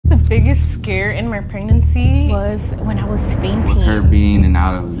biggest scare in my pregnancy was when I was fainting. With her being and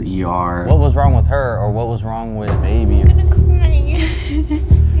out of the ER. What was wrong with her, or what was wrong with baby? I'm gonna cry.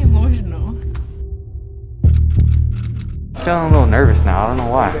 It's emotional. Feeling a little nervous now. I don't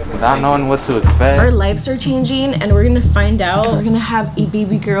know why. Without knowing what to expect. Our lives are changing, and we're gonna find out if we're gonna have a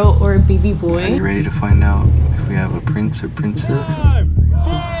baby girl or a baby boy. Are you ready to find out if we have a prince or princess? 5,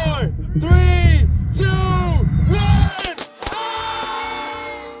 4, 3, 2, 1.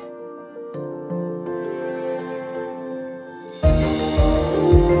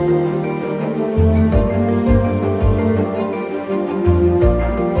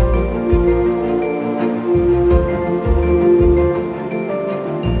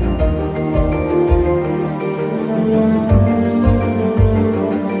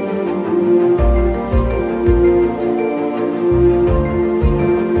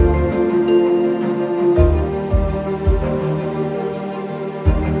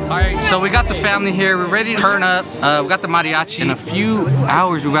 So we got the family here. We're ready to turn up. We got the mariachi. In a few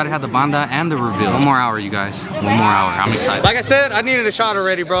hours, we gotta have the banda and the reveal. One more hour, you guys. One more hour. I'm excited. Like I said, I needed a shot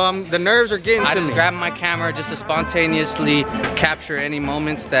already, bro. The nerves are getting to me. I just grabbed my camera just to spontaneously capture any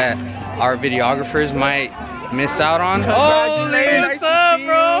moments that our videographers might miss out on. Oh, what's up,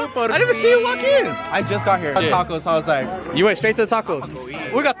 bro? I didn't even see you walk in. I just got here. Tacos, so I was like, You went straight to the tacos.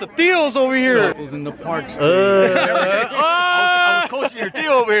 We got the Theos over here. Tacos in the parks. I was coaching your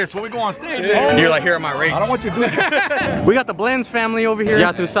deal over here, so we go on stage. You're like, here are my rates. I don't want you to do that. We got the Blends family over here.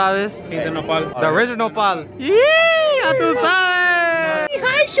 Ya tú sabes. The original pal. Yeah, ya tú sabes.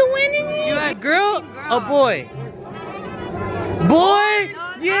 Hi, Shawini. You like girl or boy? Boy?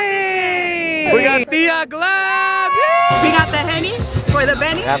 Yay! We got Tia Glab. We got the Henny for the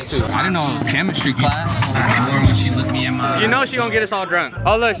Benny. Have to. I didn't know it was chemistry class. When she looked me in my You know she gonna get us all drunk.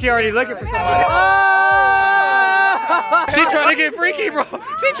 Oh look, she already looking for somebody. Oh! She trying to get freaky, bro.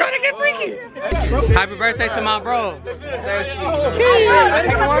 She trying to get freaky. Happy birthday to my bro. Hey,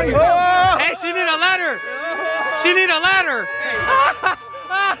 she need a ladder. She need a ladder.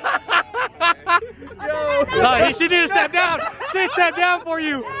 No, she need to step down. She stepped down for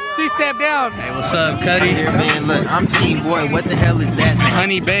you. She stepped down. Hey, what's up, Cuddy? Here, man, look, I'm Team Boy. What the hell is that?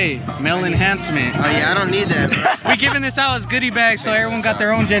 Honey Bay, male enhancement. Oh yeah, I don't need that, bro. We giving this out as goodie bags so everyone got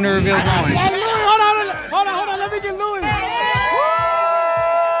their own gender reveal going. Hold on, let me get Louis.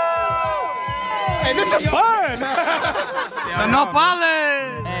 Hey, this is fun. The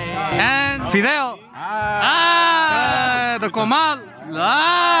nopales and fideo. The comal.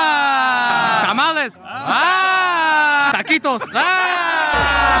 Tamales. Taquitos.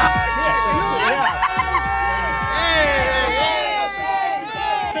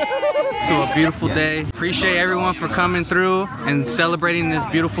 To a beautiful day. Appreciate everyone for coming through and celebrating this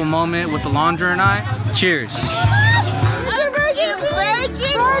beautiful moment with Alondra and I. Cheers. I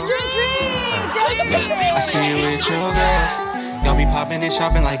see you with your girl. Y'all be popping and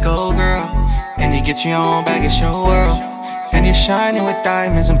shopping like go girl. And you get your own bag, it's your world. And you're shining with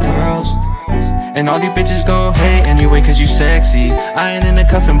diamonds and pearls. And all these bitches gon' hate anyway cause you sexy. I ain't in the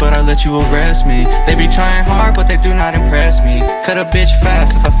cuffin' but I let you arrest me. They be trying hard but they do not impress me. Cut a bitch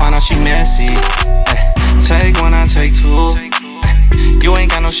fast if I find out she messy. Take one, I take two. You ain't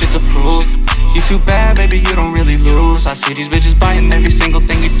got no shit to prove. You too bad, baby, you don't really lose. I see these bitches biting every single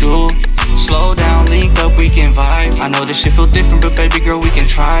thing you do. Slow down, link up, we can vibe. I know this shit feel different, but baby girl, we can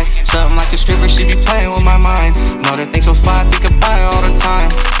try. Something like a stripper, she be playing with my mind. Know that thing so fine, think about it all the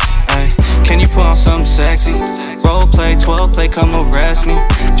time. Ay, can you put on something sexy? Role play, 12 play, come arrest me.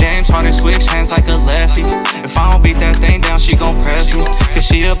 James Harden switch hands like a lefty. If I don't beat that thing down, she gon' press me. Cause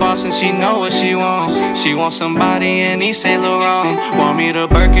she a boss and she know what she want. She want somebody in East Saint Laurent. Want me to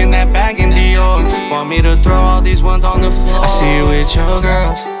Birkin that bag in Dior. Want me to throw all these ones on the floor. I see you with your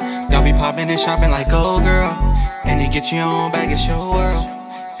girls. Y'all be popping and shopping like go girl. And you get your own bag, it's your world.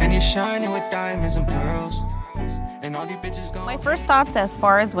 And you're shining with diamonds and pearls. And all these bitches go. My first thoughts as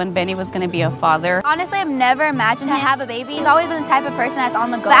far as when Benny was gonna be a father. Honestly, I've never imagined to have a baby. He's always been the type of person that's on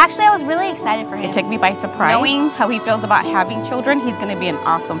the go. But actually, I was really excited for him. It took me by surprise. Knowing how he feels about having children, he's gonna be an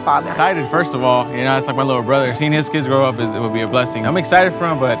awesome father. Excited, first of all. You know, it's like my little brother. Seeing his kids grow up, it would be a blessing. I'm excited for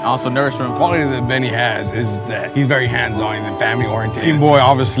him, but also nervous for him. The quality that Benny has is that he's very hands-on and family-oriented. Team boy,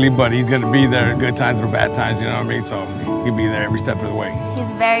 obviously, but he's gonna be there at good times or bad times, you know what I mean? So he'll be there every step of the way. He's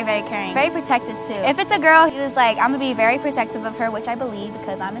very, very caring. Very protective, too. If it's a girl, he was like, I'm I'm gonna be very protective of her, which I believe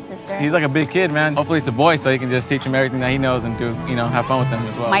because I'm a sister. He's like a big kid, man. Hopefully it's a boy, so you can just teach him everything that he knows and do, you know, have fun with him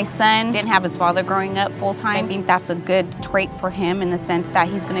as well. My son didn't have his father growing up full time. I think that's a good trait for him in the sense that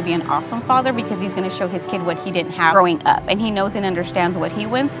he's gonna be an awesome father because he's gonna show his kid what he didn't have growing up. And he knows and understands what he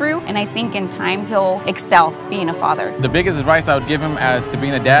went through. And I think in time he'll excel being a father. The biggest advice I would give him as to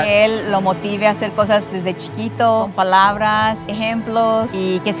being a dad. Que él lo motive a hacer cosas desde chiquito, con palabras, ejemplos,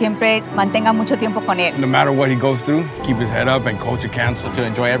 y que siempre mantenga mucho tiempo con él. No matter what he goes through, keep his head up and coach it cancel. To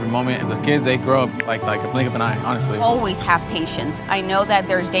enjoy every moment. As those kids, they grow up like a blink of an eye, honestly. Always have patience. I know that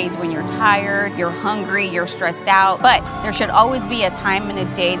there's days when you're tired, you're hungry, you're stressed out, but there should always be a time in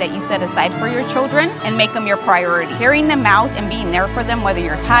a day that you set aside for your children and make them your priority. Hearing them out and being there for them, whether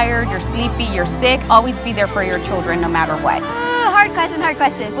you're tired, you're sleepy, you're sick, always be there for your children no matter what. Hard question, hard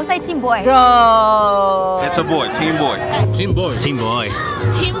question. We'll say team boy. Bro. It's a boy, team boy. Team boy. Team boy.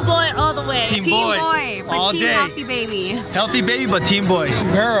 Team boy all the way. Team boy. But All team day. healthy baby. Healthy baby, but team boy.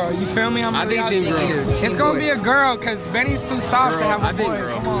 Girl, you feel me? I think team girl. It's gonna be a girl because Benny's too soft to have a boy.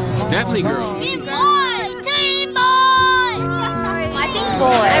 Come on. Definitely girl. Team boy! Team boy! I think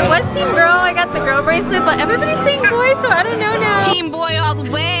boy. I was team girl, I got the girl bracelet, but everybody's saying boy, so I don't know now. Team boy all the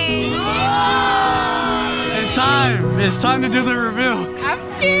way. It's time. It's time to do the reveal. I'm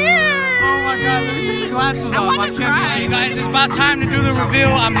scared. Oh my God, let me take the glasses off. I can't believe you guys. It's about time to do the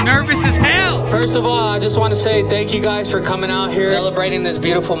reveal. I'm nervous as hell. First of all, I just want to say thank you guys for coming out here, celebrating this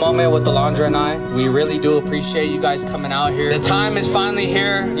beautiful moment with Alondra and I. We really do appreciate you guys coming out here. The time is finally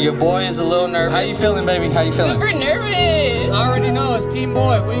here. Your boy is a little nervous. How you feeling, baby? How you feeling? Super nervous. I already know, it's team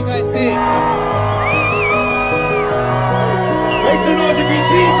boy. What do you guys think? Make some noise if you're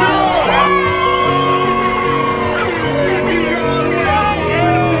team girl.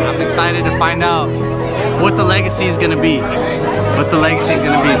 I'm excited to find out what the legacy is gonna be. What the legacy is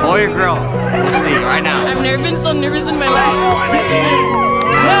gonna be, boy or girl? Let's see right now. I've never been so nervous in my life.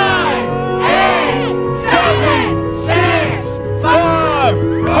 9, 8, 7, 6, 5,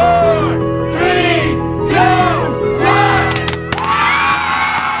 4, 3, 2, 1.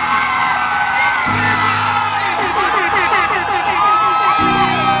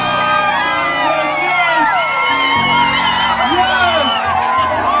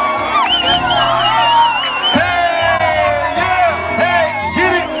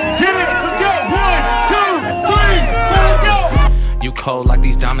 Cold like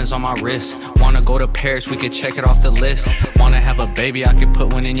these diamonds on my wrist. Wanna go to Paris, we could check it off the list. Wanna have a baby, I could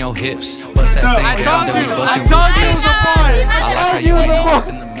put one in your hips. Bust that thing down, then we bust it with this. I like how you ain't up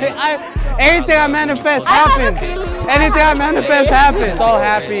in the mix. Anything I manifest happens. Anything I manifest happens. So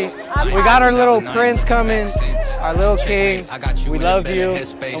happy. We got our little prince coming, our little king. We love you,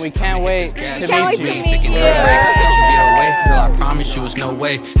 and we can't wait to meet you. Girl, I promise you it's no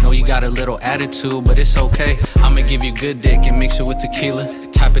way. Know you got a little attitude, but it's okay. I'ma give you good dick and mix it with tequila.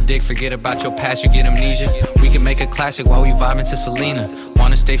 Type of dick, forget about your past, you get amnesia. We can make a classic while we vibing to Selena.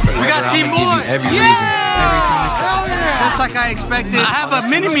 Wanna stay forever, I'ma give you every reason. Every time we step into the Just like I expected, I have a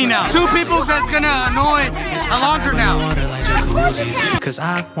mini-me now. Two people that's gonna annoy Alondra now. Cause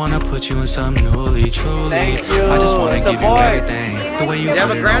I wanna put you in some newly, truly. I just wanna give you everything. The way you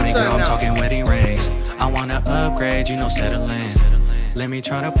put it on me, girl, I'm talking wedding rings. I wanna upgrade, you know, settle in. Let me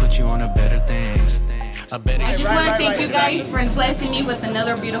try to put you on to better things. I just want to thank you guys for blessing me with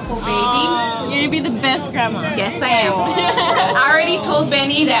another beautiful baby. You're gonna be the best grandma. Yes, I am. I already told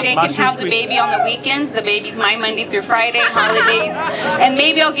Benny that they can have the baby on the weekends. The baby's mine Monday through Friday, holidays, and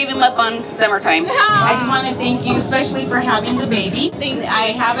maybe I'll give him up on summertime. I just want to thank you, especially for having the baby.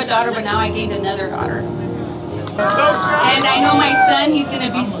 I have a daughter, but now I gained another daughter. And I know my son, he's going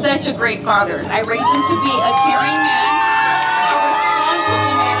to be such a great father. I raised him to be a caring man, a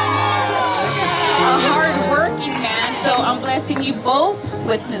responsible man, a hard-working man. So I'm blessing you both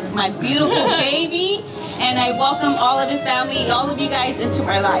with my beautiful baby, and I welcome all of his family, all of you guys into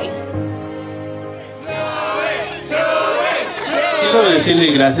my life. Quiero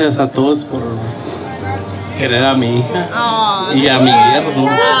decirle gracias a todos por querer a mi hija y a mi yerno.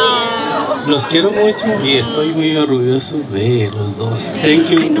 Los quiero mucho y estoy muy orgulloso de los dos. Thank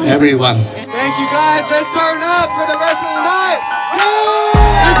you, everyone. Thank you guys. Let's turn up for the rest of the night.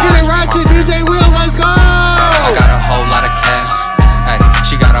 Let's get it ratchet, DJ Will. Let's go. I got a whole lot of cash. Hey,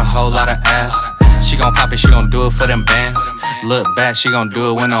 she got a whole lot of ass. She gon' pop it, she gon' do it for them bands. Look back, she gon' do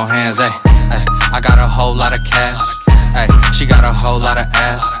it with no hands. Hey, hey, I got a whole lot of cash. Hey, she got a whole lot of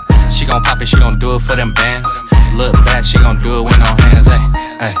ass. She gon' pop it, she gon' do it for them bands. Look back, she gon' do it with no hands. Hey,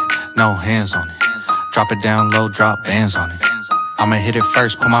 hey, no hands on it. Drop it down low, drop bands on it. I'ma hit it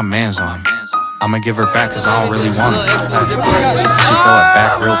first, put my mans on it. I'ma give her back cause I don't really want it. Hey, she throw it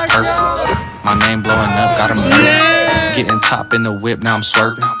back real perfect. My name blowing up, got 'em nervous. Getting top in the whip, now I'm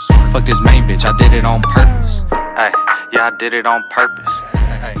swerving. Fuck this main bitch, I did it on purpose. Ay, yeah, I did it on purpose.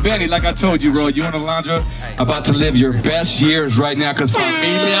 Benny, like I told you, bro, you and Alondra about to live your best years right now, because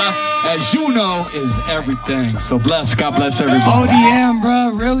familia, as you know, is everything. So bless, God bless everybody. ODM,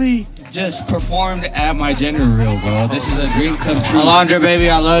 bro, really? Just performed at my gender reveal, bro. This is a dream come true. Alondra, baby,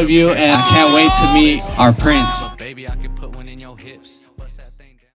 I love you, and I can't wait to meet our prince. Baby, I could put one in your hips.